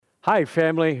Hi,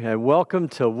 family, and welcome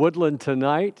to Woodland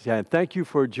tonight. And thank you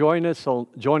for joining us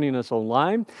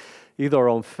online, either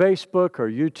on Facebook or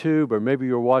YouTube, or maybe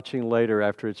you're watching later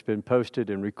after it's been posted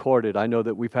and recorded. I know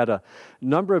that we've had a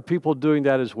number of people doing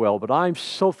that as well, but I'm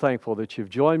so thankful that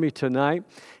you've joined me tonight.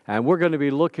 And we're going to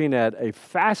be looking at a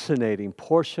fascinating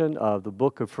portion of the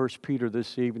book of 1 Peter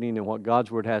this evening and what God's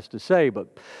Word has to say.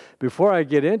 But before I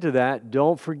get into that,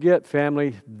 don't forget,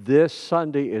 family, this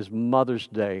Sunday is Mother's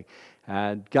Day.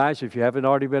 And guys, if you haven't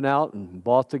already been out and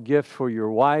bought the gift for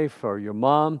your wife or your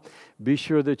mom, be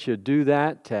sure that you do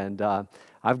that. And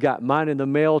I've got mine in the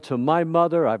mail to my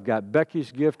mother. I've got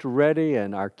Becky's gift ready,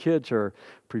 and our kids are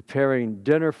preparing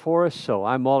dinner for us. So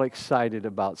I'm all excited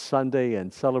about Sunday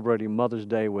and celebrating Mother's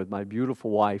Day with my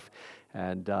beautiful wife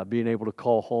and being able to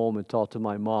call home and talk to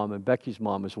my mom and Becky's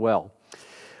mom as well.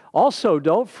 Also,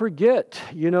 don't forget,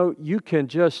 you can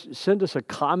just send us a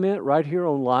comment right here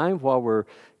online while we're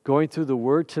going through the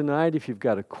Word tonight. If you've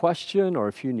got a question or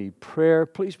if you need prayer,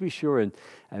 please be sure and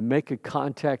make a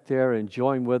contact there and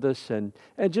join with us and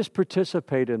just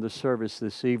participate in the service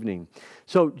this evening.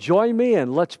 So join me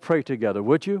and let's pray together,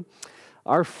 would you?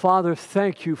 Our Father,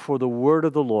 thank you for the Word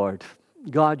of the Lord.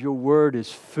 God, your Word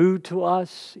is food to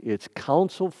us. It's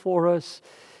counsel for us.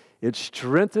 It's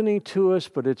strengthening to us,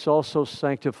 but it's also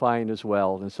sanctifying as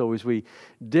well. And so as we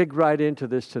dig right into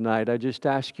this tonight, I just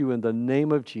ask you in the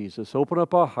name of Jesus, open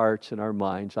up our hearts and our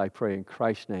minds, I pray in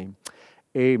Christ's name.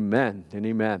 Amen and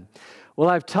amen. Well,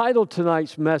 I've titled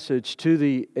tonight's message, To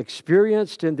the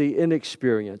Experienced and the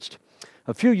Inexperienced.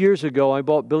 A few years ago, I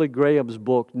bought Billy Graham's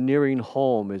book, Nearing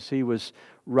Home, as he was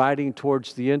writing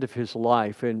towards the end of his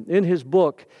life. And in his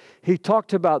book, he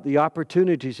talked about the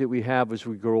opportunities that we have as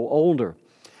we grow older.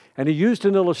 And he used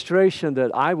an illustration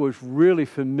that I was really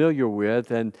familiar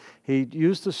with, and he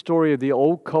used the story of the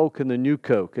old Coke and the new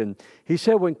Coke. And he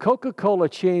said when Coca-Cola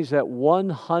changed that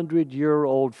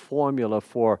 100-year-old formula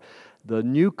for the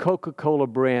new Coca-Cola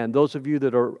brand, those of you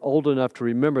that are old enough to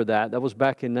remember that was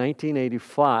back in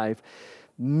 1985,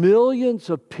 millions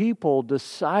of people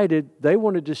decided they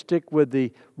wanted to stick with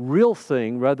the real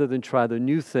thing rather than try the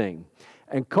new thing.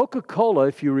 And Coca-Cola,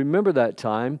 if you remember that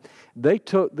time, they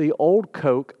took the old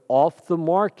Coke off the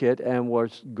market and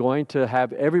was going to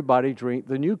have everybody drink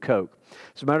the new Coke.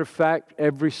 As a matter of fact,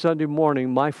 every Sunday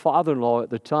morning, my father-in-law at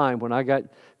the time, when I got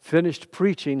finished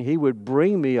preaching, he would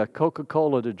bring me a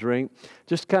Coca-Cola to drink,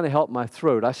 just kind of help my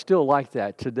throat. I still like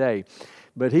that today.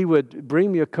 But he would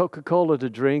bring me a Coca-Cola to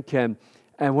drink, and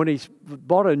when he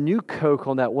bought a new Coke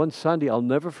on that one Sunday, I'll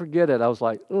never forget it. I was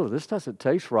like, oh, this doesn't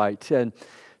taste right. And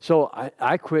so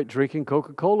I quit drinking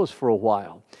Coca-Colas for a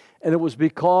while. And it was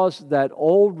because that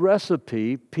old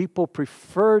recipe, people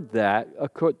preferred that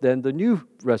than the new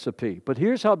recipe. But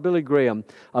here's how Billy Graham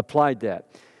applied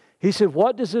that. He said,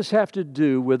 what does this have to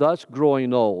do with us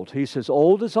growing old? He says,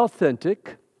 old is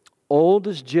authentic, old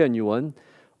is genuine,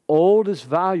 old is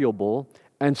valuable,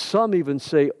 and some even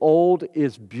say old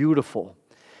is beautiful.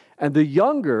 And the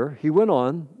younger, he went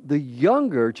on, the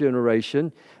younger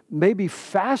generation may be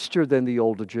faster than the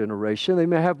older generation. They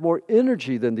may have more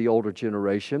energy than the older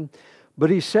generation. But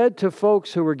he said to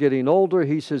folks who are getting older,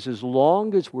 he says, as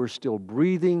long as we're still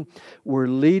breathing, we're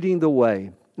leading the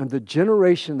way. And the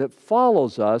generation that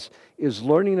follows us is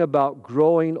learning about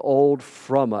growing old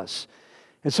from us.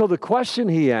 And so the question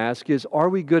he asked is, are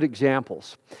we good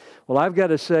examples? Well, I've got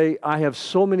to say, I have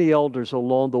so many elders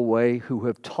along the way who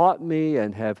have taught me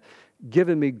and have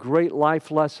given me great life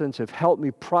lessons, have helped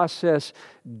me process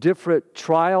different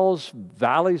trials,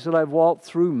 valleys that I've walked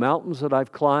through, mountains that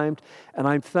I've climbed. And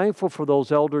I'm thankful for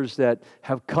those elders that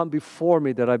have come before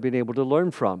me that I've been able to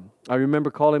learn from. I remember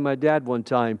calling my dad one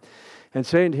time and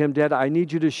saying to him, Dad, I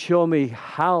need you to show me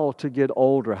how to get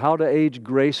older, how to age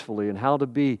gracefully, and how to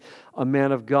be a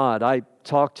man of God. I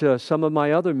talked to some of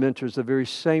my other mentors the very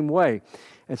same way.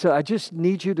 And so I just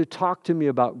need you to talk to me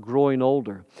about growing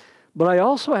older. But I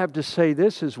also have to say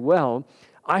this as well.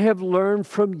 I have learned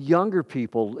from younger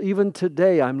people. Even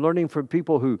today, I'm learning from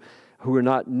people who are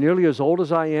not nearly as old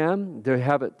as I am. They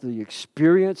haven't the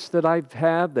experience that I've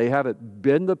had. They haven't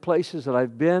been the places that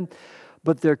I've been.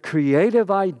 But their creative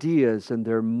ideas and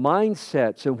their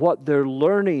mindsets and what they're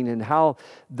learning and how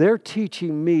they're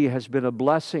teaching me has been a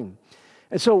blessing.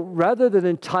 And so rather than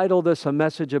entitle this a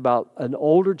message about an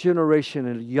older generation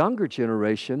and a younger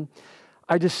generation,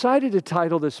 I decided to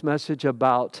title this message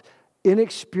about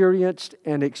inexperienced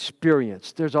and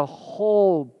experienced. There's a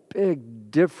whole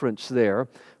big difference there,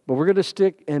 but we're going to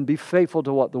stick and be faithful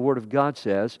to what the Word of God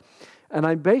says. And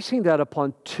I'm basing that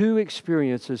upon two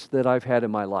experiences that I've had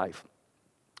in my life.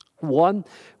 One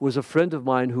was a friend of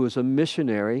mine who was a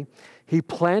missionary, He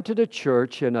planted a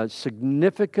church in a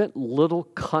significant little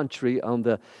country on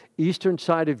the eastern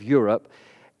side of Europe.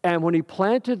 And when he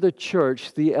planted the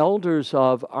church, the elders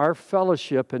of our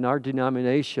fellowship and our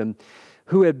denomination,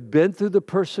 who had been through the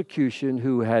persecution,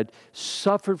 who had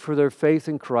suffered for their faith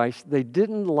in Christ, they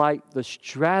didn't like the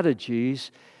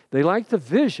strategies. They liked the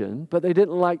vision, but they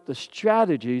didn't like the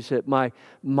strategies that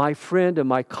my friend and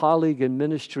my colleague in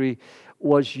ministry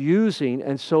was using.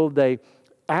 And so they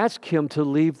asked him to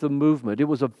leave the movement. It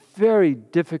was a very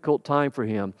difficult time for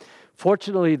him.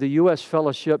 Fortunately, the U.S.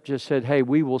 fellowship just said, hey,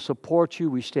 we will support you,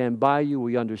 we stand by you,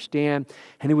 we understand.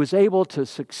 And he was able to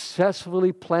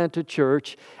successfully plant a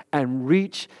church and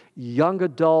reach young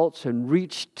adults and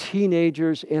reach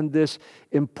teenagers in this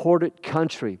important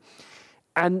country.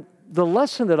 And the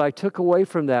lesson that I took away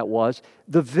from that was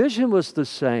the vision was the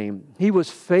same. He was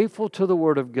faithful to the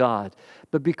Word of God.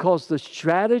 But because the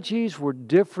strategies were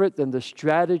different than the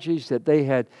strategies that they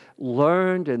had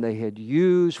learned and they had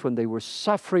used when they were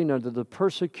suffering under the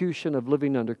persecution of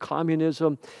living under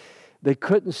communism, they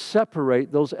couldn't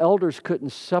separate, those elders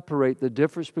couldn't separate the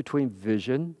difference between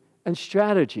vision and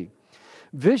strategy.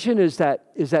 Vision is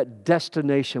that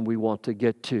destination we want to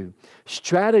get to.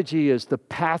 Strategy is the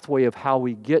pathway of how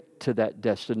we get to that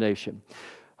destination.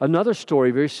 Another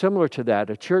story very similar to that,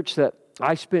 a church that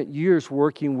I spent years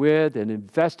working with and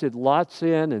invested lots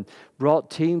in and brought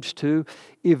teams to.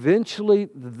 Eventually,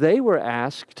 they were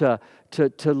asked to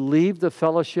leave the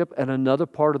fellowship in another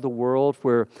part of the world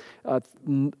where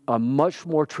a much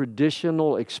more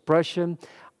traditional expression.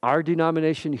 Our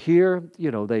denomination here,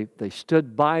 they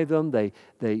stood by them.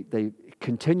 They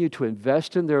continued to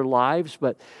invest in their lives,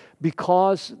 but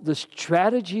because the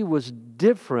strategy was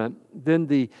different, then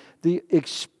the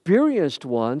experienced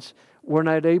ones were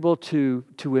not able to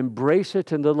embrace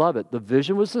it and to love it. The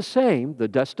vision was the same, the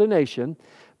destination,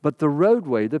 but the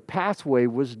roadway, the pathway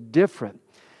was different.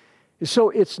 So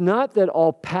it's not that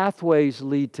all pathways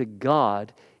lead to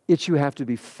God. It's you have to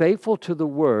be faithful to the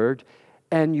Word,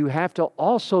 and you have to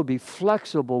also be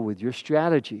flexible with your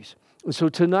strategies. So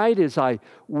tonight, as I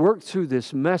work through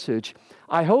this message,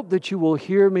 I hope that you will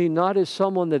hear me not as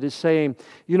someone that is saying,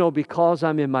 because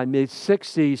I'm in my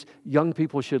mid-60s, young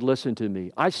people should listen to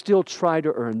me. I still try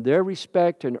to earn their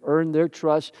respect and earn their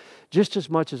trust just as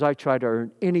much as I try to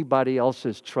earn anybody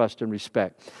else's trust and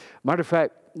respect. Matter of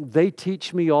fact, they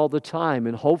teach me all the time,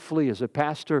 and hopefully as a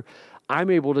pastor,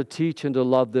 I'm able to teach and to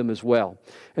love them as well.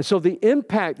 And so the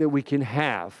impact that we can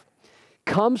have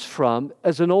comes from,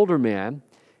 as an older man,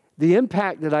 the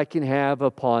impact that I can have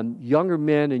upon younger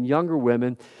men and younger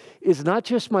women is not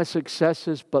just my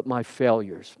successes, but my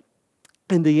failures.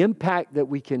 And the impact that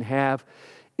we can have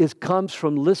comes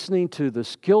from listening to the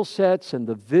skill sets and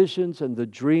the visions and the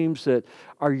dreams that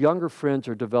our younger friends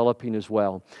are developing as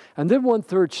well. And then one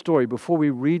third story before we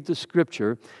read the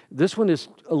scripture. This one is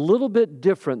a little bit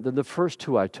different than the first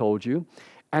two I told you.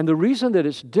 And the reason that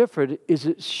it's different is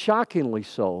it's shockingly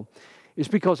so. Is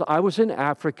because I was in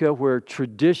Africa where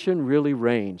tradition really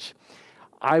reigns.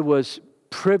 I was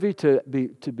privy to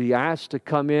be asked to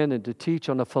come in and to teach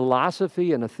on a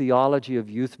philosophy and a theology of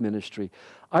youth ministry.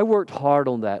 I worked hard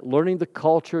on that, learning the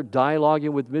culture,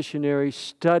 dialoguing with missionaries,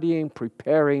 studying,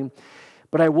 preparing,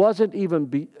 but I wasn't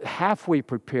even halfway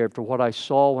prepared for what I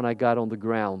saw when I got on the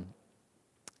ground.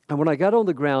 And when I got on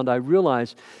the ground, I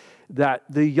realized that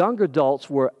the young adults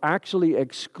were actually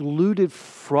excluded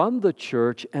from the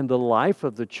church and the life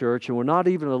of the church and were not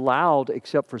even allowed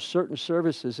except for certain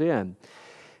services in.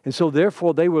 And so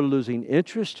therefore they were losing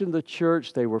interest in the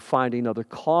church. They were finding other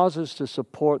causes to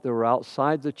support that were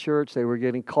outside the church. They were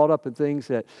getting caught up in things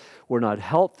that were not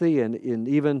healthy and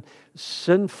even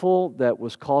sinful, that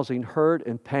was causing hurt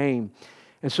and pain.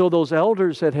 And so those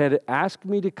elders that had asked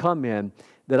me to come in,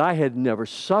 that I had never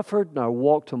suffered nor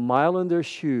walked a mile in their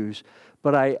shoes,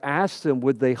 but I asked them,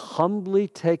 would they humbly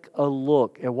take a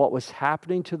look at what was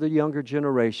happening to the younger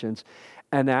generations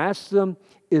and ask them,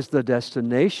 is the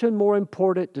destination more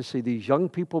important to see these young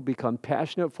people become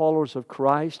passionate followers of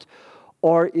Christ,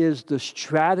 or is the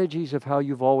strategies of how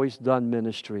you've always done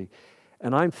ministry?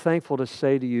 And I'm thankful to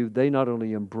say to you, they not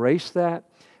only embrace that,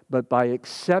 but by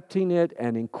accepting it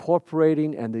and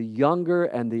incorporating, and the younger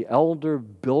and the elder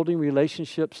building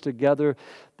relationships together,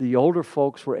 the older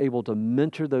folks were able to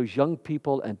mentor those young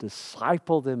people and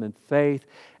disciple them in faith.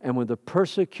 And when the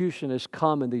persecution has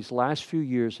come in these last few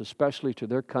years, especially to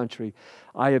their country,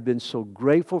 I have been so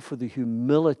grateful for the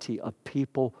humility of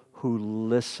people who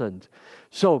listened.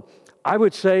 So I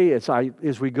would say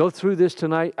as we go through this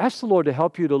tonight, ask the Lord to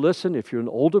help you to listen if you're an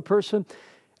older person.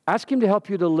 Ask Him to help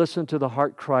you to listen to the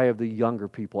heart cry of the younger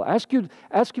people. Ask Him,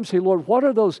 say, Lord, what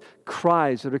are those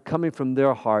cries that are coming from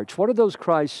their hearts? What are those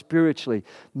cries spiritually,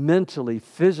 mentally,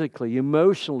 physically,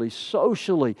 emotionally,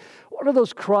 socially? What are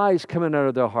those cries coming out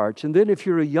of their hearts? And then if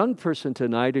you're a young person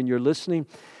tonight and you're listening,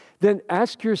 then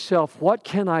ask yourself, what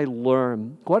can I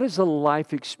learn? What is the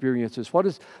life experiences? What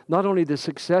is not only the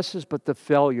successes, but the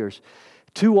failures?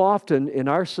 Too often in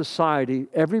our society,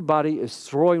 everybody is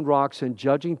throwing rocks and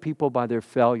judging people by their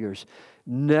failures.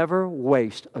 Never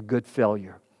waste a good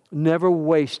failure. Never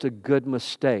waste a good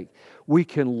mistake. We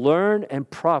can learn and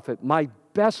profit. My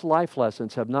best life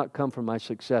lessons have not come from my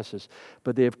successes,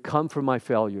 but they have come from my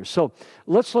failures. So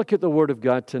let's look at the Word of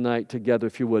God tonight together,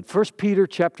 if you would. 1 Peter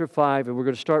chapter 5, and we're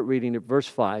going to start reading at verse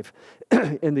 5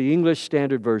 in the English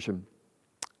Standard Version.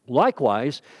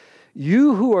 Likewise,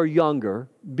 you who are younger,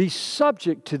 be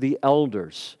subject to the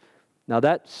elders. Now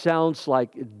that sounds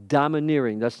like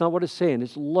domineering. That's not what it's saying.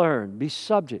 It's learn. Be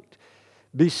subject.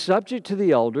 Be subject to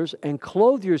the elders and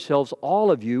clothe yourselves,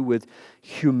 all of you, with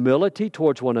humility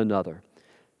towards one another.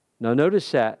 Now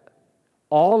notice that.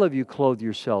 All of you clothe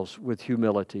yourselves with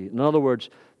humility. In other words,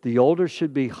 the older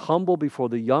should be humble before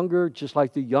the younger, just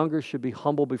like the younger should be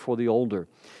humble before the older.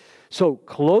 So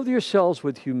clothe yourselves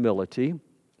with humility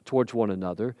towards one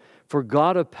another, for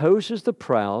God opposes the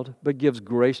proud, but gives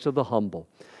grace to the humble.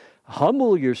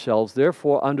 Humble yourselves,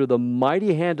 therefore, under the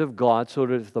mighty hand of God, so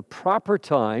that at the proper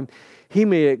time He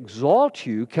may exalt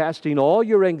you, casting all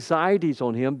your anxieties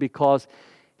on Him, because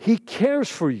He cares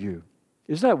for you.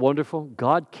 Isn't that wonderful?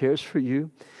 God cares for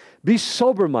you. Be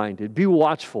sober-minded, be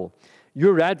watchful.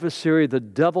 Your adversary, the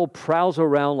devil, prowls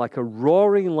around like a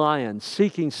roaring lion,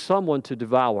 seeking someone to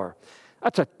devour.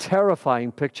 That's a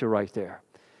terrifying picture right there.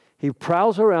 He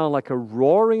prowls around like a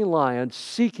roaring lion,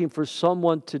 seeking for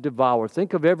someone to devour.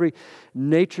 Think of every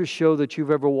nature show that you've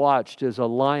ever watched as a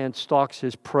lion stalks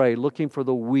his prey, looking for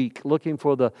the weak, looking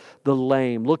for the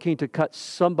lame, looking to cut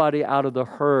somebody out of the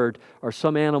herd or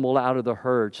some animal out of the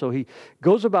herd. So he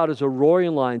goes about as a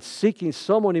roaring lion, seeking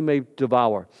someone he may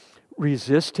devour.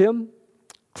 Resist him,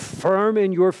 firm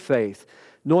in your faith,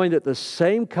 knowing that the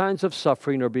same kinds of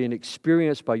suffering are being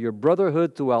experienced by your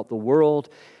brotherhood throughout the world.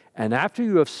 And after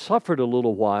you have suffered a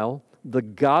little while, the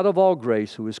God of all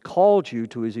grace, who has called you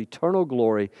to His eternal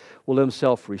glory, will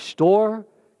Himself restore,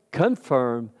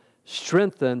 confirm,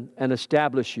 strengthen, and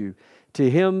establish you. To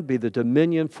Him be the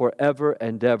dominion forever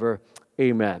and ever.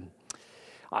 Amen.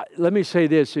 Let me say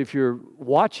this. If you're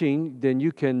watching, then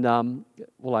you can,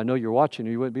 well, I know you're watching,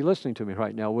 or you wouldn't be listening to me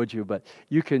right now, would you? But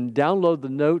you can download the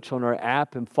notes on our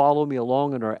app and follow me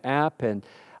along in our app. And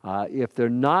if they're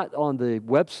not on the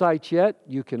website yet,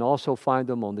 you can also find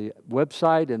them on the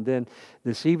website. And then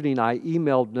this evening, I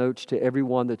emailed notes to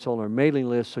everyone that's on our mailing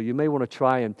list. So you may want to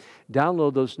try and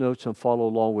download those notes and follow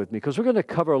along with me, because we're going to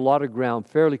cover a lot of ground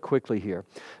fairly quickly here.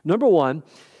 Number one,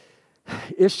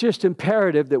 it's just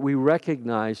imperative that we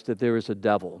recognize that there is a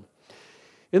devil.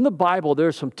 In the Bible, there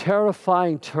are some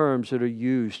terrifying terms that are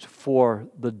used for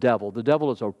the devil. The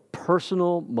devil is a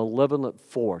personal, malevolent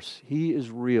force. He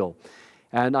is real.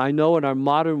 And I know in our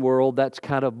modern world, that's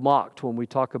kind of mocked when we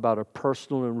talk about a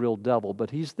personal and real devil, but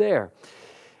he's there.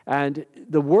 And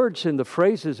the words and the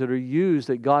phrases that are used,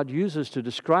 that God uses to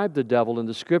describe the devil in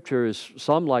the Scripture, is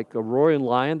some like a roaring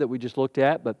lion that we just looked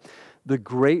at, but the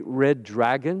great red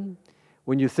dragon.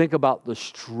 When you think about the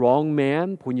strong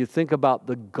man, when you think about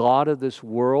the god of this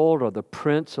world or the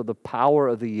prince of the power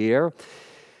of the air,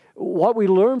 what we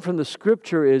learn from the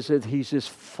Scripture is that he's this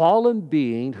fallen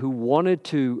being who wanted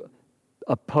to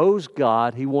oppose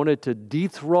God. He wanted to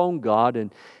dethrone God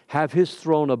and have His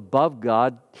throne above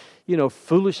God,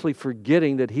 foolishly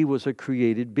forgetting that He was a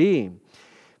created being.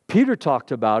 Peter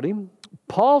talked about him.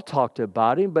 Paul talked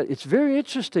about him, but it's very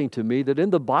interesting to me that in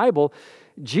the Bible,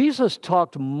 Jesus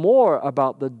talked more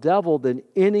about the devil than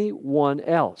anyone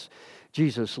else.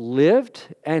 Jesus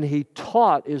lived and He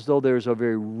taught as though there's a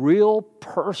very real,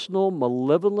 personal,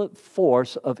 malevolent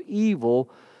force of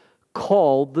evil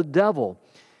called the devil.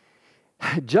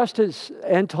 Justice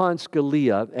Anton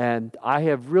Scalia, and I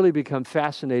have really become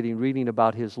fascinated reading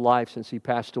about his life since he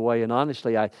passed away. And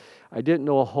honestly, I didn't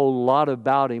know a whole lot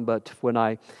about him, but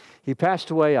when he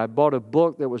passed away, I bought a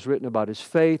book that was written about his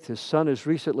faith. His son has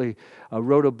recently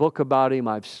wrote a book about him.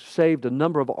 I've saved a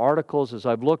number of articles as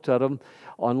I've looked at them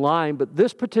online, but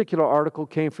this particular article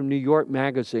came from New York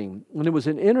Magazine, and it was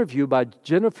an interview by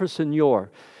Jennifer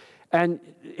Senior. And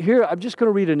here, I'm just going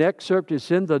to read an excerpt.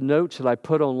 It's in the notes that I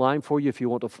put online for you if you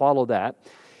want to follow that.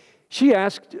 She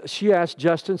asked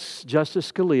Justice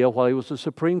Scalia, while he was a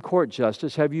Supreme Court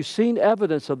justice, "Have you seen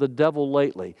evidence of the devil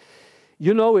lately?"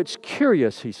 "It's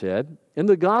curious," he said. In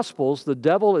the Gospels, the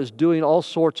devil is doing all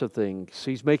sorts of things.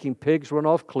 He's making pigs run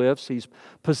off cliffs. He's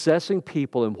possessing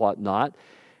people and whatnot.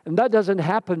 And that doesn't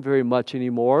happen very much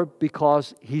anymore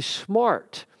because he's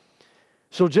smart.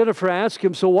 So Jennifer asked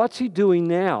him, so what's he doing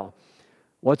now?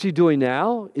 What's he doing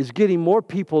now is getting more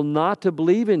people not to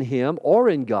believe in him or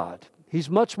in God. He's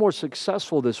much more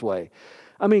successful this way.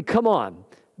 I mean, come on.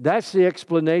 That's the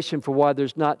explanation for why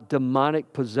there's not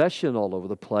demonic possession all over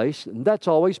the place. And that's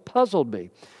always puzzled me.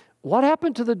 What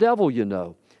happened to the devil, you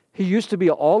know? He used to be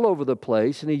all over the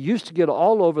place, and he used to get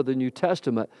all over the New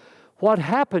Testament. What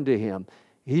happened to him?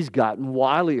 He's gotten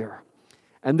wilier.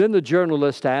 And then the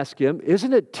journalist asked him,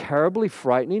 isn't it terribly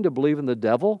frightening to believe in the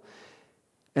devil?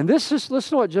 And listen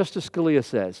to what Justice Scalia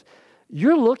says.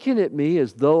 You're looking at me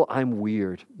as though I'm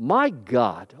weird. My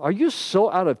God, are you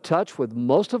so out of touch with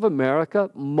most of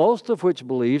America, most of which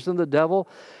believes in the devil?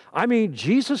 I mean,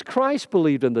 Jesus Christ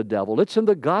believed in the devil. It's in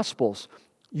the Gospels.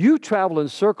 You travel in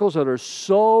circles that are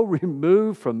so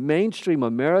removed from mainstream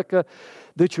America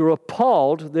that you're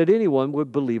appalled that anyone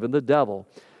would believe in the devil.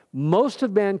 Most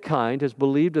of mankind has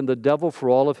believed in the devil for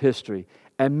all of history,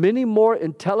 and many more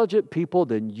intelligent people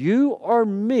than you or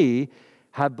me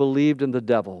have believed in the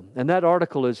devil. And that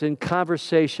article is in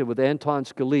conversation with Anton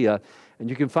Scalia, and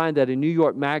you can find that in New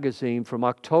York Magazine from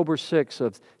October 6th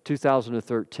of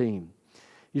 2013.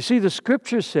 You see, the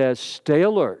Scripture says, stay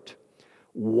alert.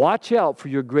 Watch out for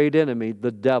your great enemy,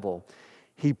 the devil.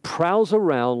 He prowls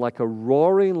around like a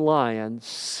roaring lion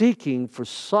seeking for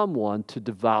someone to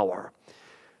devour.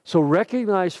 So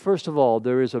recognize, first of all,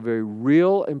 there is a very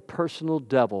real and personal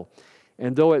devil.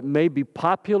 And though it may be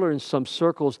popular in some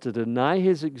circles to deny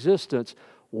his existence,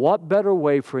 what better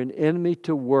way for an enemy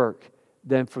to work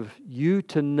than for you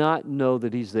to not know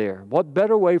that he's there? What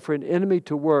better way for an enemy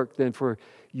to work than for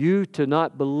you to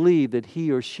not believe that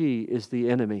he or she is the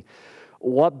enemy?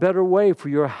 What better way for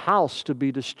your house to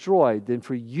be destroyed than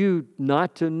for you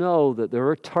not to know that there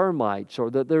are termites or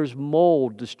that there's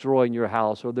mold destroying your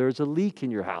house or there's a leak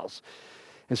in your house?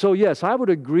 And so, yes, I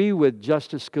would agree with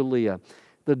Justice Scalia.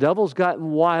 The devil's gotten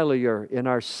wilier in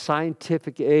our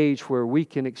scientific age where we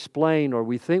can explain, or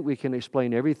we think we can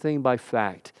explain, everything by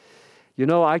fact. You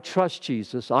know, I trust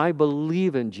Jesus. I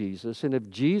believe in Jesus. And if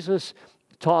Jesus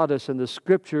taught us in the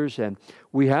Scriptures, and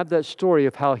we have that story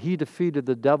of how he defeated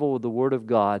the devil with the Word of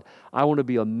God, I want to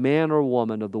be a man or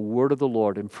woman of the Word of the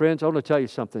Lord. And friends, I want to tell you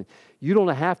something. You don't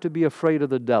have to be afraid of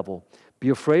the devil. Be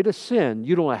afraid of sin.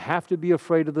 You don't have to be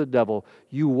afraid of the devil.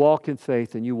 You walk in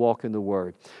faith and you walk in the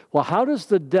Word. Well, how does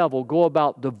the devil go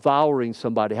about devouring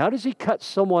somebody? How does he cut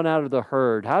someone out of the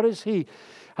herd? How does he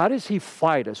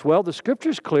fight us? Well, the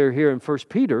Scripture's clear here in 1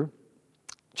 Peter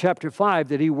chapter 5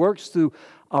 that he works through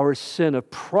our sin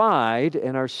of pride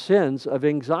and our sins of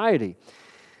anxiety.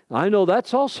 I know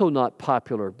that's also not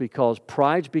popular because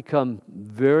pride's become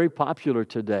very popular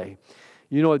today.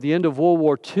 You know, at the end of World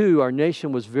War II, our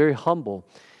nation was very humble.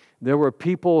 There were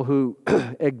people who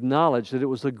acknowledged that it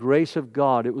was the grace of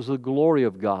God, it was the glory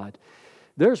of God.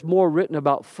 There's more written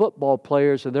about football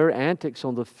players and their antics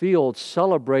on the field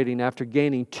celebrating after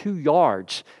gaining 2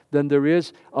 yards than there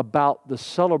is about the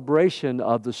celebration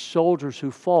of the soldiers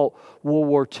who fought World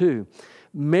War II.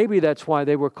 Maybe that's why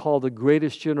they were called the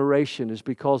greatest generation, is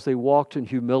because they walked in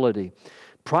humility.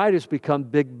 Pride has become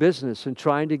big business in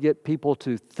trying to get people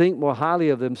to think more highly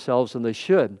of themselves than they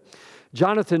should.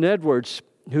 Jonathan Edwards,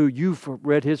 who you've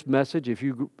read his message if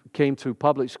you came through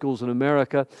public schools in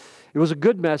America, it was a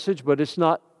good message, but it's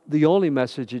not the only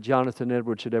message that Jonathan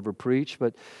Edwards had ever preached.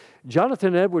 But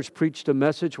Jonathan Edwards preached a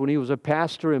message when he was a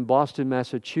pastor in Boston,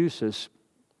 Massachusetts.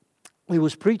 He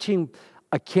was preaching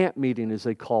a camp meeting, as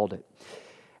they called it.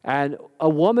 And a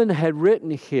woman had written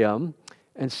him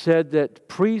and said that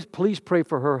please pray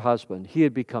for her husband. He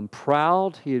had become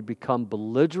proud. He had become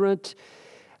belligerent.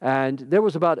 And there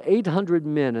was about 800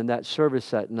 men in that service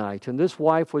that night. And this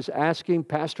wife was asking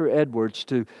Pastor Edwards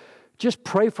to just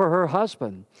pray for her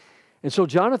husband. And so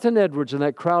Jonathan Edwards, in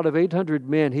that crowd of 800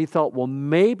 men, he thought, well,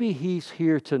 maybe he's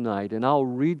here tonight, and I'll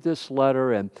read this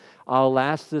letter, and I'll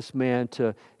ask this man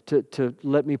to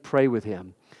let me pray with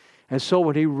him. And so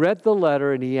when he read the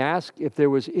letter and he asked if there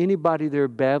was anybody there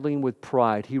battling with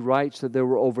pride, he writes that there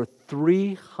were over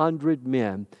 300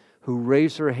 men who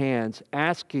raised their hands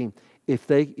asking if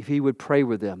he would pray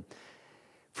with them.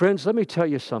 Friends, let me tell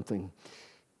you something.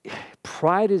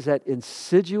 Pride is that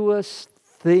insidious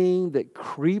thing that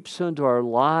creeps into our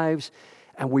lives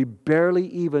and we barely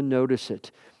even notice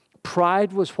it.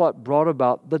 Pride was what brought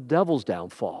about the devil's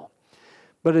downfall.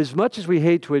 But as much as we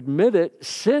hate to admit it,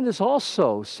 sin is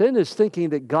thinking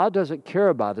that God doesn't care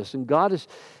about us and God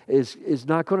is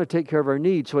not going to take care of our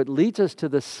needs. So it leads us to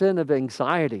the sin of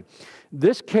anxiety.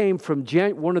 This came from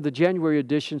one of the January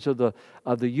editions of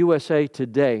the USA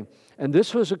Today. And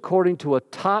this was according to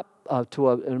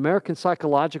an American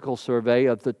psychological survey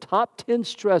of the top 10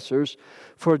 stressors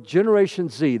for Generation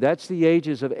Z. That's the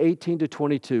ages of 18 to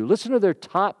 22. Listen to their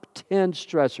top 10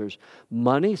 stressors.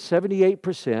 Money,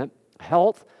 78%.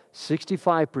 Health,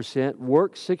 65%.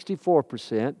 Work,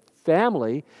 64%.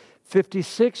 Family,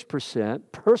 56%.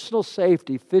 Personal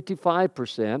safety,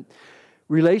 55%.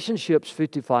 Relationships,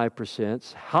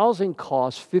 55%. Housing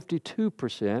costs,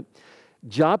 52%.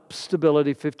 Job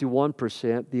stability,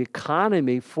 51%. The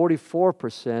economy,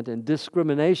 44%. And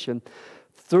discrimination,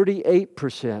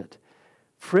 38%.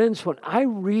 Friends, when I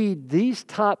read these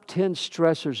top 10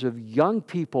 stressors of young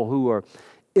people who are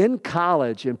in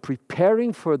college and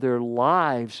preparing for their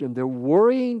lives, and they're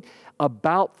worrying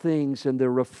about things, and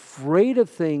they're afraid of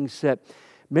things that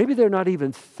maybe they're not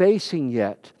even facing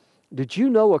yet. Did you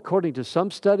know, according to some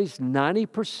studies,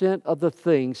 90% of the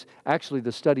things, actually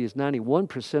the study is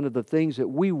 91% of the things that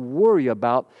we worry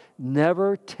about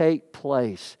never take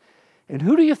place? And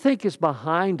who do you think is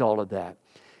behind all of that?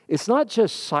 It's not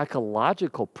just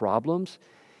psychological problems.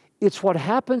 It's what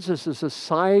happens as a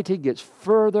society gets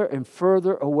further and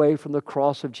further away from the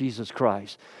cross of Jesus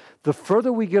Christ. The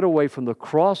further we get away from the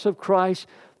cross of Christ,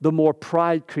 the more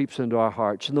pride creeps into our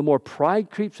hearts. And the more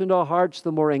pride creeps into our hearts,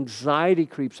 the more anxiety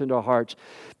creeps into our hearts,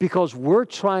 because we're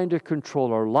trying to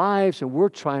control our lives and we're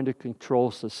trying to control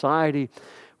society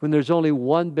when there's only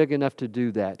one big enough to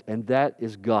do that, and that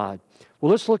is God.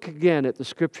 Well, let's look again at the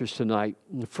scriptures tonight.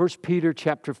 In 1 Peter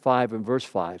chapter 5 and verse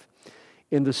 5.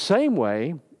 In the same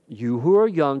way, you who are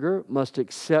younger must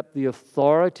accept the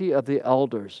authority of the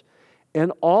elders.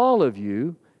 And all of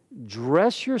you,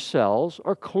 dress yourselves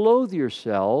or clothe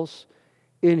yourselves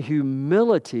in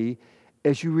humility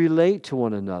as you relate to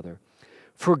one another.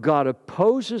 For God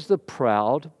opposes the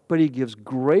proud, but He gives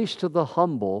grace to the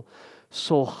humble.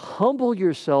 So humble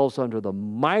yourselves under the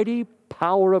mighty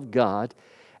power of God,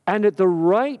 and at the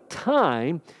right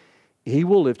time, He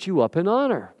will lift you up in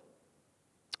honor.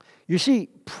 You see,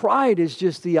 pride is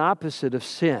just the opposite of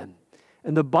sin.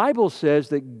 And the Bible says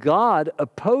that God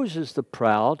opposes the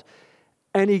proud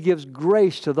and He gives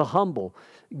grace to the humble.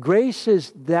 Grace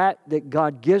is that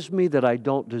God gives me that I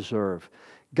don't deserve.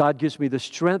 God gives me the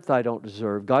strength I don't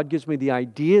deserve. God gives me the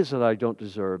ideas that I don't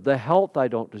deserve, the health I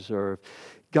don't deserve.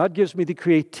 God gives me the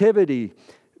creativity.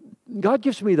 God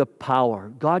gives me the power.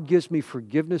 God gives me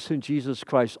forgiveness in Jesus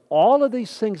Christ. All of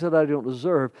these things that I don't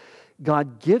deserve,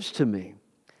 God gives to me.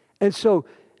 And so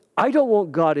I don't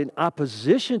want God in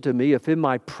opposition to me if in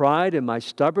my pride and my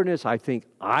stubbornness I think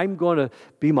I'm going to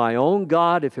be my own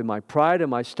God. If in my pride and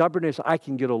my stubbornness I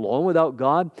can get along without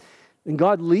God, then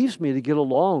God leaves me to get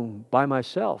along by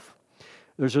myself.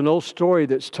 There's an old story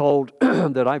that's told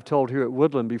that I've told here at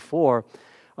Woodland before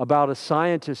about a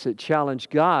scientist that challenged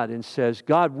God and says,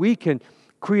 God, we can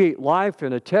create life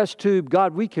in a test tube.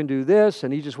 God, we can do this.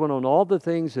 And he just went on all the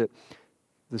things that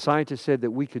the scientist said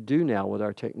that we could do now with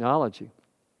our technology.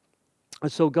 And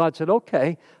so God said,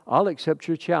 okay, I'll accept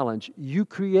your challenge. You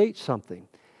create something.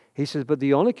 He says, but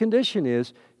the only condition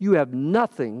is you have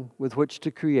nothing with which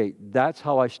to create. That's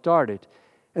how I started.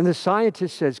 And the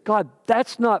scientist says, God,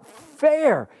 that's not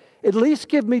fair. At least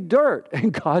give me dirt.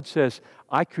 And God says,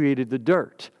 I created the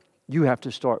dirt. You have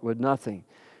to start with nothing.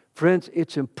 Friends,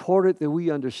 it's important that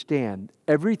we understand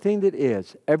everything that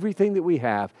is, everything that we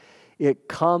have, it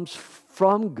comes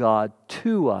from God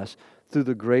to us through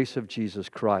the grace of Jesus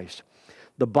Christ.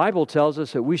 The Bible tells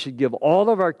us that we should give all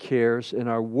of our cares and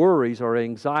our worries, our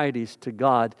anxieties to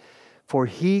God, for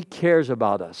He cares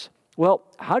about us. Well,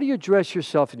 how do you dress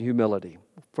yourself in humility?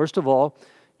 First of all,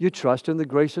 you trust in the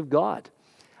grace of God.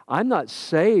 I'm not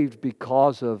saved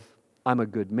because I'm a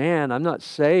good man. I'm not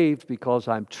saved because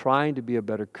I'm trying to be a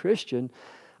better Christian.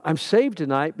 I'm saved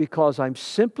tonight because I'm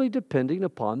simply depending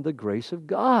upon the grace of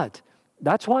God.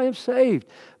 That's why I'm saved.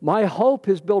 My hope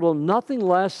is built on nothing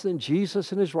less than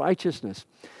Jesus and His righteousness.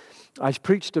 I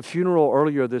preached a funeral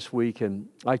earlier this week, and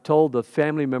I told the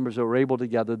family members that were able to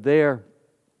gather there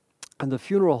in the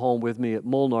funeral home with me at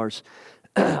Molnar's,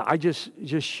 I just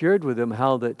shared with them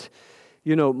how that,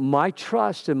 my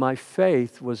trust and my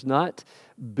faith was not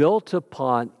built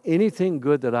upon anything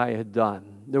good that I had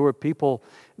done. There were people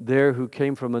there who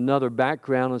came from another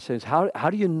background and says, how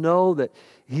do you know that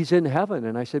he's in heaven?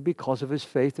 And I said, because of his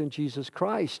faith in Jesus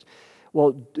Christ.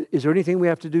 Well, is there anything we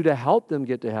have to do to help them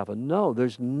get to heaven? No,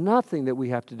 there's nothing that we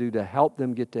have to do to help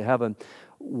them get to heaven.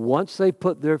 Once they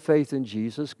put their faith in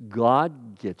Jesus,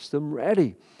 God gets them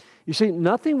ready. You see,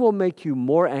 nothing will make you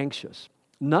more anxious.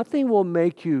 Nothing will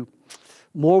make you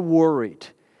more worried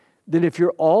than if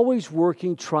you're always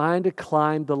working, trying to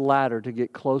climb the ladder to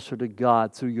get closer to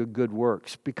God through your good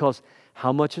works. Because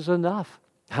how much is enough?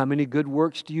 How many good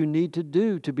works do you need to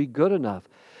do to be good enough?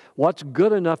 What's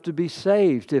good enough to be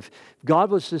saved? If God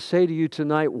was to say to you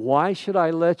tonight, why should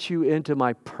I let you into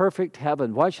my perfect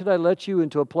heaven? Why should I let you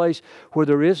into a place where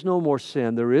there is no more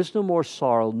sin, there is no more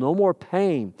sorrow, no more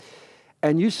pain?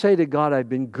 And you say to God, I've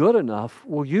been good enough.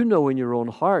 Well, you know in your own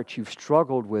heart you've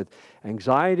struggled with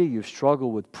anxiety, you've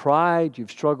struggled with pride,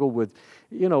 you've struggled with,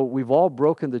 we've all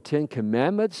broken the 10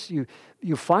 Commandments.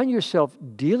 You find yourself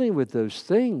dealing with those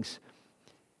things.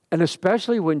 And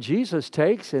especially when Jesus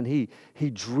takes and he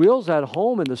drills that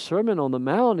home in the Sermon on the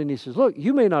Mount, and he says, look,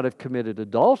 you may not have committed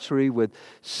adultery with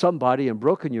somebody and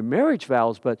broken your marriage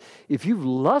vows, but if you've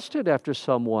lusted after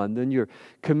someone, then you're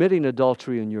committing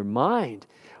adultery in your mind.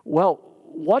 Well,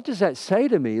 what does that say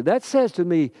to me? That says to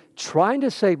me, trying to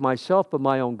save myself by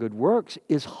my own good works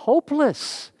is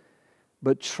hopeless.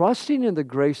 But trusting in the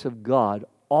grace of God,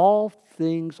 all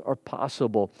things are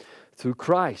possible through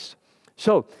Christ.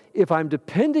 So if I'm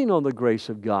depending on the grace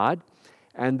of God,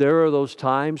 and there are those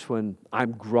times when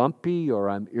I'm grumpy or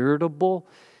I'm irritable,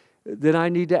 then I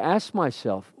need to ask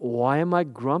myself, why am I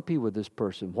grumpy with this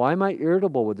person? Why am I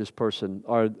irritable with this person?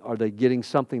 Are they getting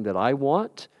something that I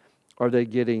want? Why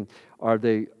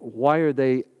are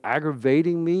they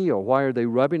aggravating me, or why are they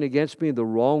rubbing against me in the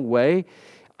wrong way?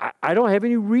 I don't have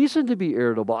any reason to be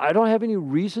irritable. I don't have any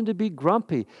reason to be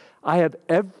grumpy. I have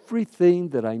everything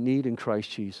that I need in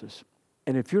Christ Jesus.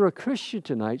 And if you're a Christian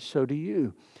tonight, so do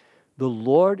you. The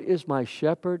Lord is my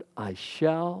shepherd, I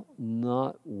shall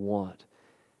not want.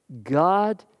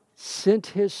 God sent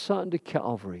His Son to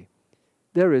Calvary.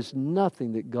 There is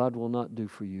nothing that God will not do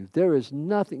for you. There is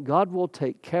nothing. God will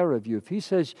take care of you. If He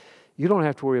says you don't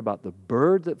have to worry about the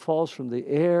bird that falls from the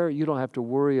air, you don't have to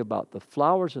worry about the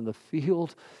flowers in the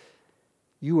field,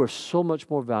 you are so much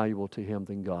more valuable to Him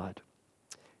than God.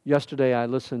 Yesterday I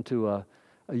listened to a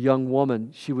young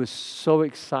woman. She was so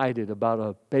excited about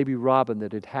a baby robin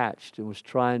that had hatched and was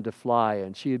trying to fly.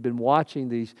 And she had been watching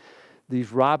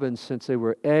these robins since they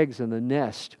were eggs in the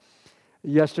nest.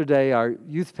 Yesterday, our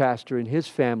youth pastor and his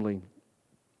family,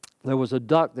 there was a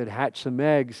duck that hatched some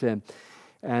eggs, and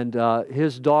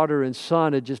his daughter and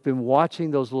son had just been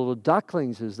watching those little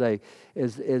ducklings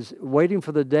as waiting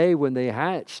for the day when they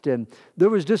hatched. And there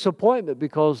was disappointment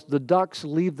because the ducks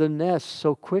leave the nest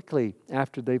so quickly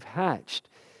after they've hatched.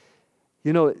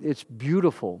 It's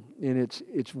beautiful and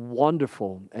it's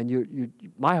wonderful, and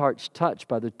my heart's touched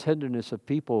by the tenderness of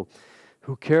people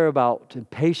who care about and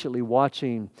patiently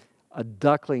watching a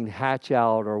duckling hatch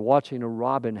out or watching a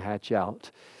robin hatch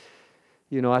out.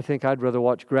 I think I'd rather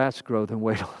watch grass grow than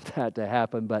wait on that to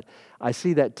happen, but I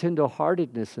see that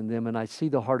tenderheartedness in them, and I see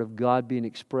the heart of God being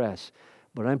expressed.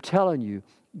 But I'm telling you,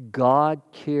 God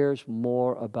cares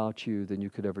more about you than you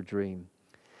could ever dream.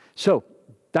 So,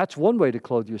 that's one way to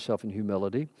clothe yourself in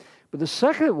humility. But the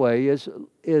second way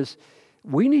is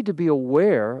we need to be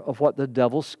aware of what the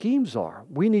devil's schemes are.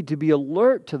 We need to be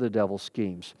alert to the devil's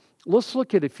schemes. Let's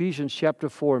look at Ephesians chapter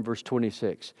 4 and verse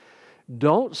 26.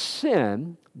 Don't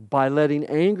sin by letting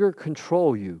anger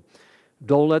control you.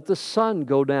 Don't let the sun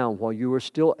go down while you are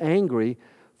still angry,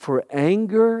 for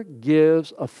anger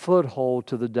gives a foothold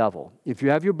to the devil. If you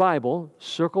have your Bible,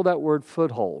 circle that word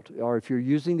foothold. Or if you're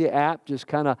using the app, just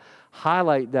kind of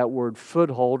highlight that word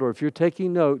foothold. Or if you're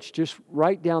taking notes, just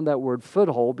write down that word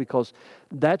foothold, because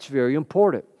that's very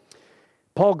important.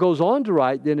 Paul goes on to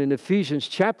write then in Ephesians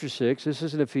chapter 6, this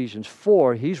is in Ephesians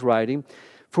 4, he's writing,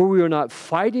 for we are not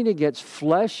fighting against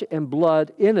flesh and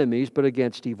blood enemies, but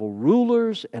against evil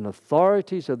rulers and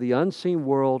authorities of the unseen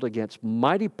world, against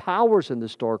mighty powers in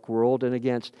this dark world, and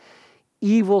against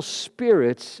evil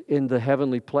spirits in the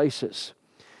heavenly places.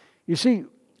 You see,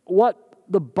 what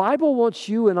the Bible wants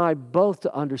you and I both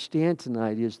to understand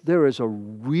tonight is there is a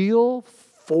real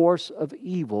force of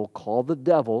evil called the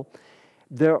devil.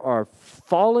 There are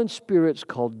fallen spirits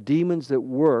called demons that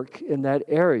work in that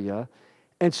area.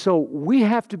 And so we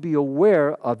have to be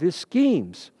aware of his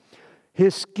schemes.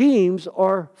 His schemes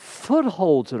are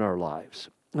footholds in our lives.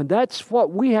 And that's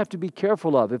what we have to be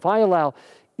careful of. If I allow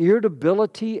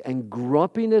irritability and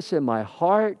grumpiness in my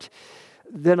heart,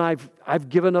 then I've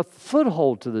given a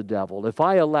foothold to the devil. If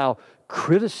I allow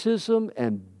criticism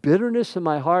and bitterness in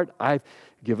my heart, I've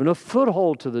given a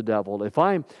foothold to the devil. If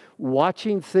I'm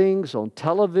watching things on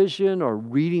television or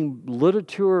reading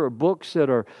literature or books that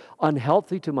are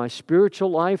unhealthy to my spiritual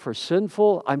life or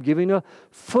sinful, I'm giving a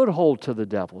foothold to the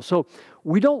devil. So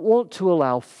we don't want to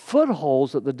allow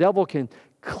footholds that the devil can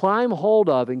climb hold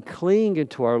of and cling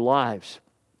into our lives.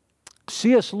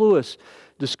 C.S. Lewis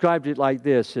described it like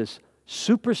this, as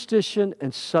superstition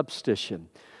and substition.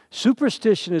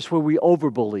 Superstition is where we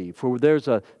overbelieve, where there's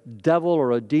a devil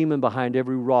or a demon behind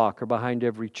every rock or behind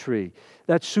every tree.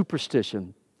 That's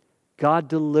superstition. God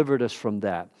delivered us from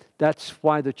that. That's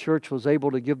why the church was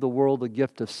able to give the world the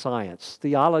gift of science.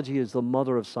 Theology is the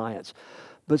mother of science.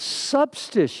 But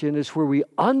substition is where we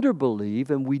underbelieve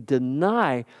and we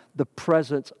deny the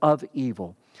presence of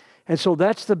evil. And so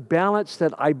that's the balance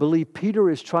that I believe Peter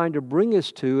is trying to bring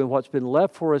us to, and what's been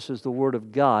left for us is the Word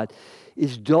of God,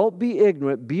 is don't be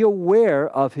ignorant, be aware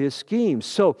of his schemes.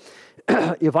 So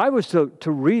if I was to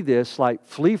read this like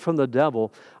flee from the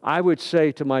devil, I would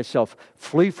say to myself,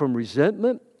 flee from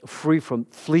resentment, flee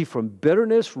from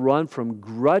bitterness, run from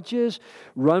grudges,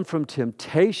 run from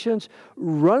temptations,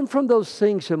 run from those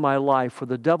things in my life where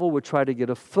the devil would try to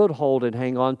get a foothold and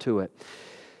hang on to it.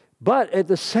 But at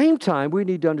the same time, we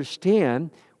need to understand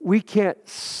we can't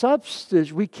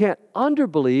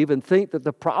underbelieve and think that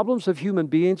the problems of human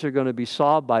beings are going to be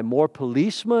solved by more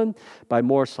policemen, by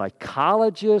more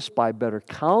psychologists, by better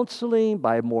counseling,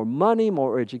 by more money,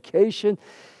 more education.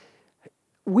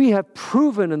 We have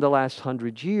proven in the last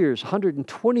 100 years,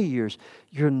 120 years,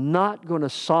 you're not going to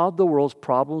solve the world's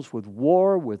problems with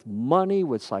war, with money,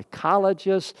 with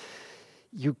psychologists.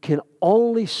 You can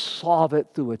only solve it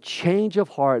through a change of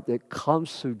heart that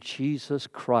comes through Jesus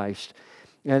Christ.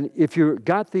 And if you've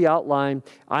got the outline,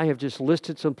 I have just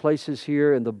listed some places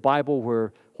here in the Bible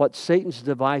where what Satan's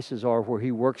devices are, where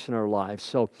he works in our lives.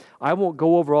 So I won't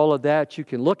go over all of that. You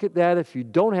can look at that. If you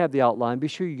don't have the outline, be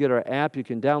sure you get our app. You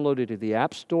can download it at the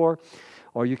App Store,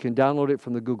 or you can download it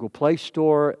from the Google Play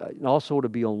Store. And also it'll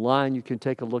be online. You can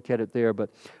take a look at it there.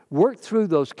 But work through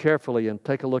those carefully and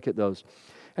take a look at those.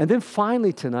 And then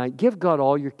finally tonight, give God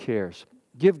all your cares.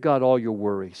 Give God all your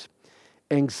worries.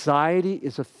 Anxiety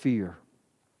is a fear.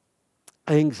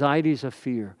 Anxiety is a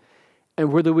fear.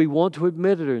 And whether we want to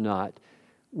admit it or not,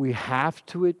 we have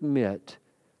to admit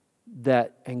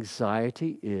that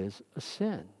anxiety is a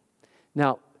sin.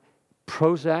 Now,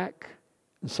 Prozac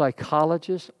and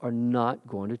psychologists are not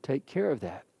going to take care of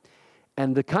that.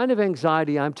 And the kind of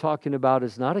anxiety I'm talking about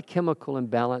is not a chemical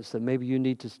imbalance that maybe you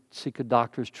need to seek a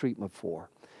doctor's treatment for.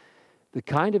 The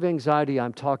kind of anxiety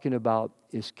I'm talking about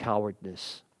is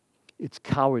cowardness. It's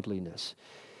cowardliness.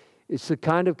 It's the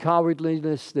kind of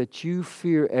cowardliness that you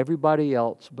fear everybody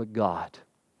else but God.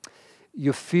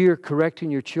 You fear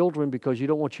correcting your children because you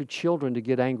don't want your children to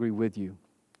get angry with you.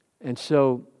 And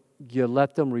so you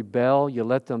let them rebel, you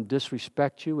let them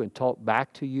disrespect you and talk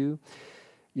back to you.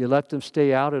 You let them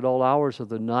stay out at all hours of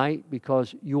the night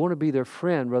because you want to be their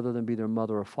friend rather than be their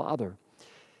mother or father.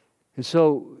 And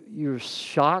so you're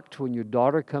shocked when your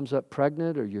daughter comes up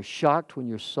pregnant, or you're shocked when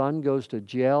your son goes to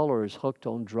jail or is hooked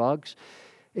on drugs.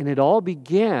 And it all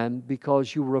began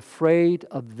because you were afraid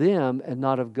of them and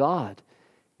not of God.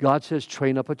 God says,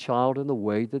 train up a child in the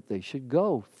way that they should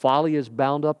go. Folly is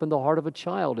bound up in the heart of a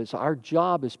child. It's our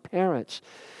job as parents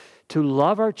to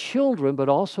love our children, but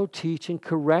also teach and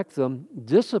correct them,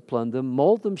 discipline them,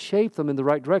 mold them, shape them in the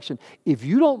right direction. If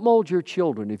you don't mold your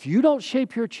children, if you don't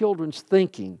shape your children's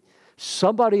thinking,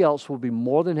 somebody else will be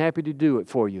more than happy to do it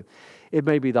for you. It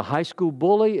may be the high school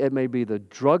bully. It may be the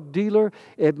drug dealer.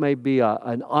 It may be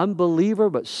an unbeliever,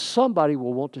 but somebody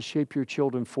will want to shape your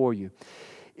children for you.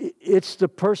 It's the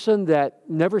person that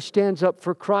never stands up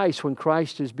for Christ when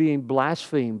Christ is being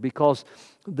blasphemed because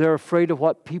they're afraid of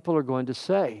what people are going to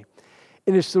say.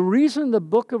 And it's the reason in the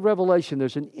book of Revelation,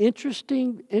 there's an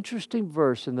interesting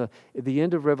verse at the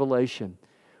end of Revelation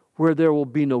where there will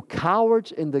be no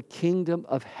cowards in the kingdom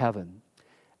of heaven.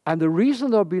 And the reason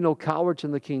there'll be no cowards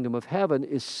in the kingdom of heaven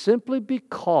is simply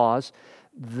because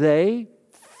they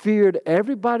feared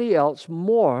everybody else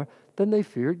more than they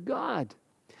feared God.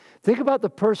 Think about the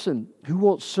person who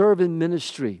won't serve in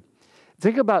ministry.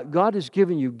 Think about God has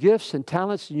given you gifts and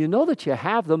talents, and you know that you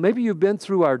have them. Maybe you've been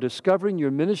through our Discovering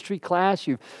Your Ministry class.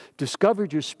 You've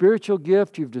discovered your spiritual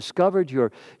gift. You've discovered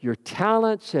your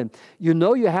talents, and you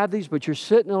know you have these, but you're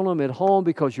sitting on them at home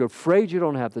because you're afraid you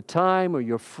don't have the time, or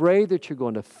you're afraid that you're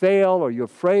going to fail, or you're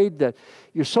afraid that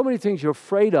there's so many things you're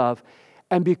afraid of,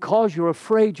 and because you're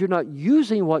afraid, you're not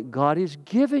using what God has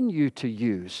given you to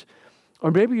use. Or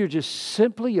maybe you're just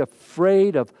simply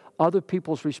afraid of other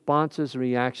people's responses and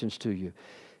reactions to you.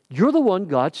 You're the one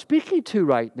God's speaking to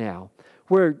right now,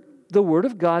 where the Word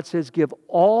of God says, give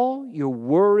all your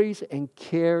worries and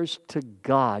cares to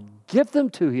God. Give them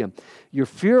to Him. Your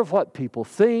fear of what people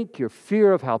think, your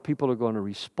fear of how people are going to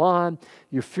respond,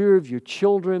 your fear of your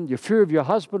children, your fear of your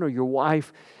husband or your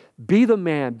wife. Be the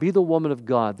man, be the woman of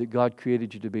God that God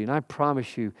created you to be. And I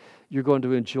promise you, you're going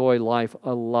to enjoy life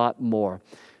a lot more.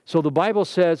 So the Bible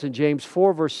says in James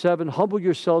 4, verse 7, humble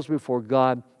yourselves before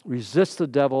God, resist the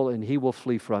devil, and he will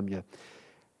flee from you.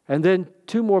 And then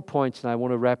 2 more points, and I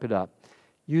want to wrap it up.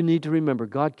 You need to remember,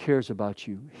 God cares about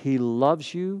you. He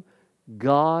loves you.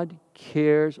 God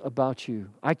cares about you.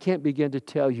 I can't begin to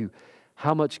tell you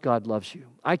how much God loves you.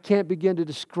 I can't begin to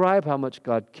describe how much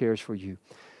God cares for you.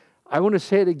 I want to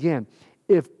say it again.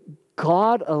 If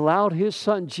God allowed His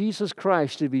Son, Jesus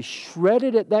Christ, to be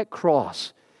shredded at that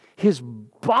cross, His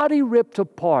body ripped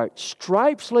apart,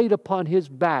 stripes laid upon His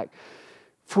back,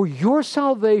 for your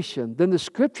salvation, then the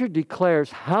Scripture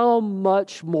declares how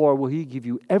much more will He give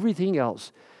you everything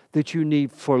else that you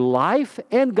need for life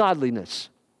and godliness.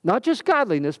 Not just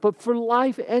godliness, but for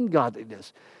life and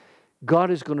godliness.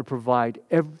 God is going to provide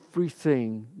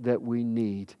everything that we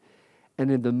need.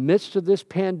 And in the midst of this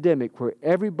pandemic where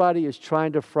everybody is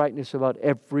trying to frighten us about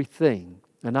everything,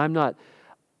 and I'm not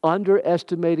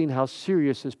underestimating how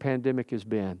serious this pandemic has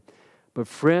been, but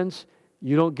friends,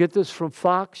 you don't get this from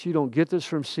Fox, you don't get this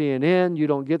from CNN, you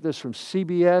don't get this from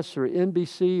CBS or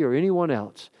NBC or anyone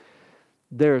else.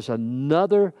 There's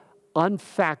another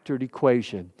unfactored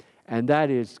equation, and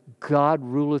that is God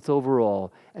ruleth over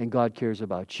all, and God cares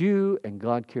about you, and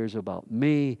God cares about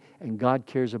me, and God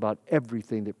cares about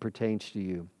everything that pertains to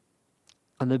you.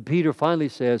 And then Peter finally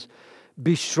says,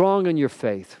 be strong in your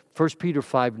faith. 1 Peter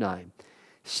 5:9.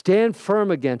 Stand firm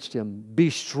against him.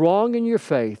 Be strong in your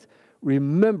faith.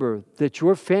 Remember that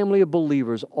your family of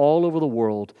believers all over the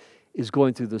world is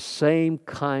going through the same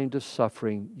kind of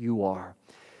suffering you are.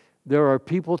 There are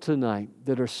people tonight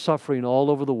that are suffering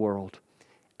all over the world,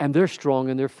 and they're strong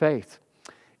in their faith.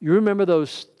 You remember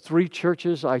those 3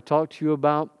 churches I talked to you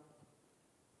about?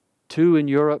 2 in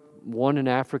Europe, 1 in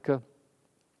Africa.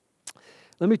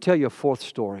 Let me tell you a 4th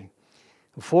story.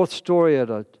 A 4th story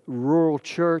at a rural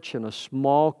church in a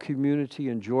small community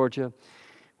in Georgia,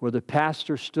 where the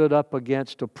pastor stood up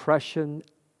against oppression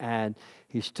and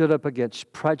he stood up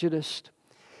against prejudice.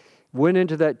 Went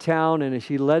into that town, and as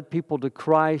he led people to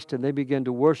Christ, and they began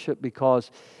to worship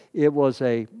because he was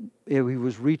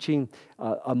reaching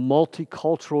a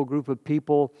multicultural group of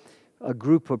people. A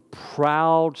group of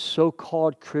proud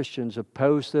so-called Christians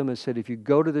opposed them and said, if you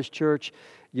go to this church,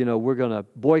 we're going to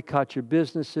boycott your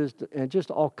businesses, and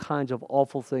just all kinds of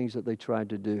awful things that they tried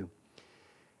to do.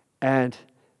 And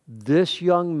this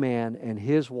young man and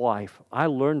his wife, I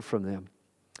learned from them.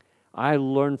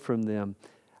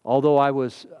 Although I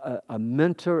was a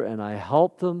mentor and I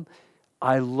helped them,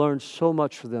 I learned so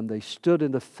much from them. They stood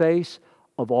in the face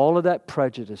of all of that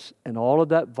prejudice and all of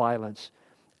that violence,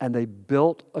 and they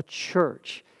built a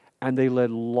church, and they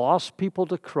led lost people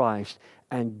to Christ,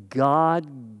 and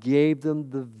God gave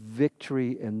them the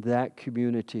victory in that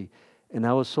community. And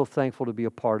I was so thankful to be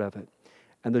a part of it.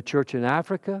 And the church in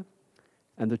Africa,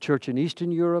 and the church in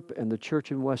Eastern Europe, and the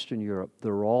church in Western Europe,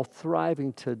 they're all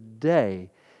thriving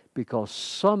today because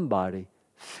somebody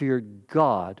feared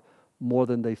God more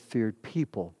than they feared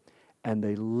people. And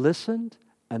they listened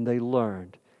and they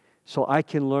learned. So I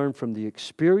can learn from the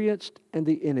experienced and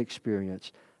the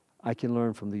inexperienced. I can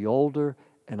learn from the older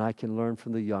and I can learn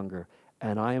from the younger.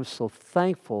 And I am so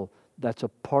thankful that's a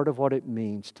part of what it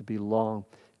means to belong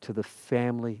to the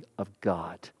family of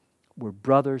God. We're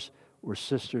brothers, we're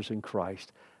sisters in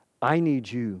Christ. I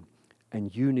need you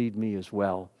and you need me as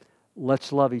well.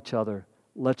 Let's love each other.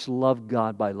 Let's love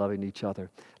God by loving each other.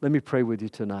 Let me pray with you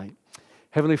tonight.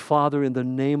 Heavenly Father, in the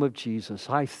name of Jesus,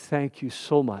 I thank you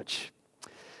so much.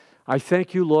 I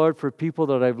thank you, Lord, for people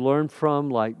that I've learned from,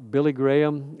 like Billy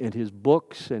Graham in his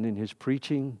books and in his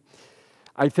preaching.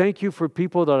 I thank you for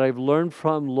people that I've learned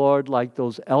from, Lord, like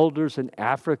those elders in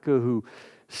Africa who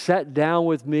sat down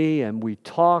with me and we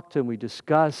talked and we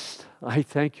discussed. I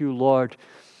thank you, Lord,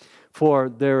 for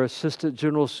their assistant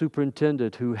general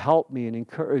superintendent who helped me and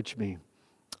encouraged me.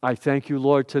 I thank you,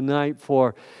 Lord, tonight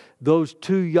for those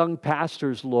 2 young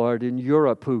pastors, Lord, in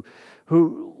Europe who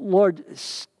Lord,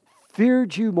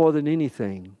 feared you more than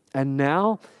anything. And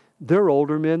now they're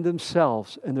older men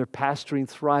themselves, and they're pastoring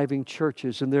thriving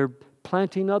churches, and they're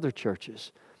planting other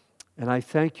churches. And I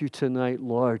thank you tonight,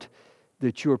 Lord,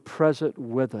 that you're present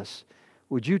with us.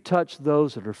 Would you touch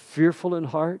those that are fearful in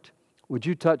heart? Would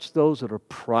you touch those that are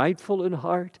prideful in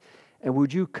heart? And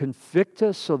would you convict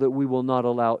us so that we will not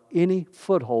allow any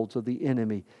footholds of the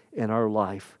enemy in our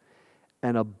life?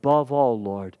 And above all,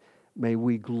 Lord, May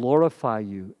we glorify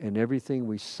you in everything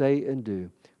we say and do.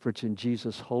 For it's in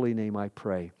Jesus' holy name I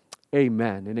pray.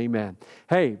 Amen and amen.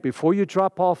 Hey, before you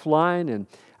drop offline, and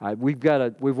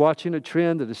we're watching a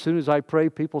trend that as soon as I pray,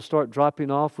 people start dropping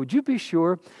off. Would you be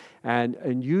sure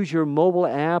and use your mobile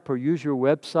app or use your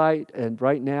website and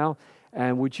right now?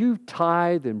 And would you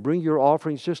tithe and bring your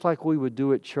offerings just like we would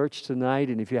do at church tonight?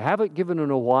 And if you haven't given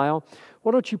in a while,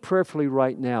 why don't you prayerfully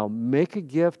right now make a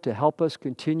gift to help us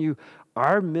continue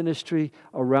our ministry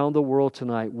around the world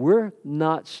tonight. We're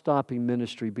not stopping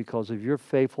ministry because of your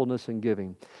faithfulness and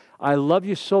giving. I love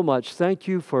you so much. Thank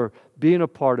you for being a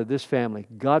part of this family.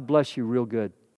 God bless you real good.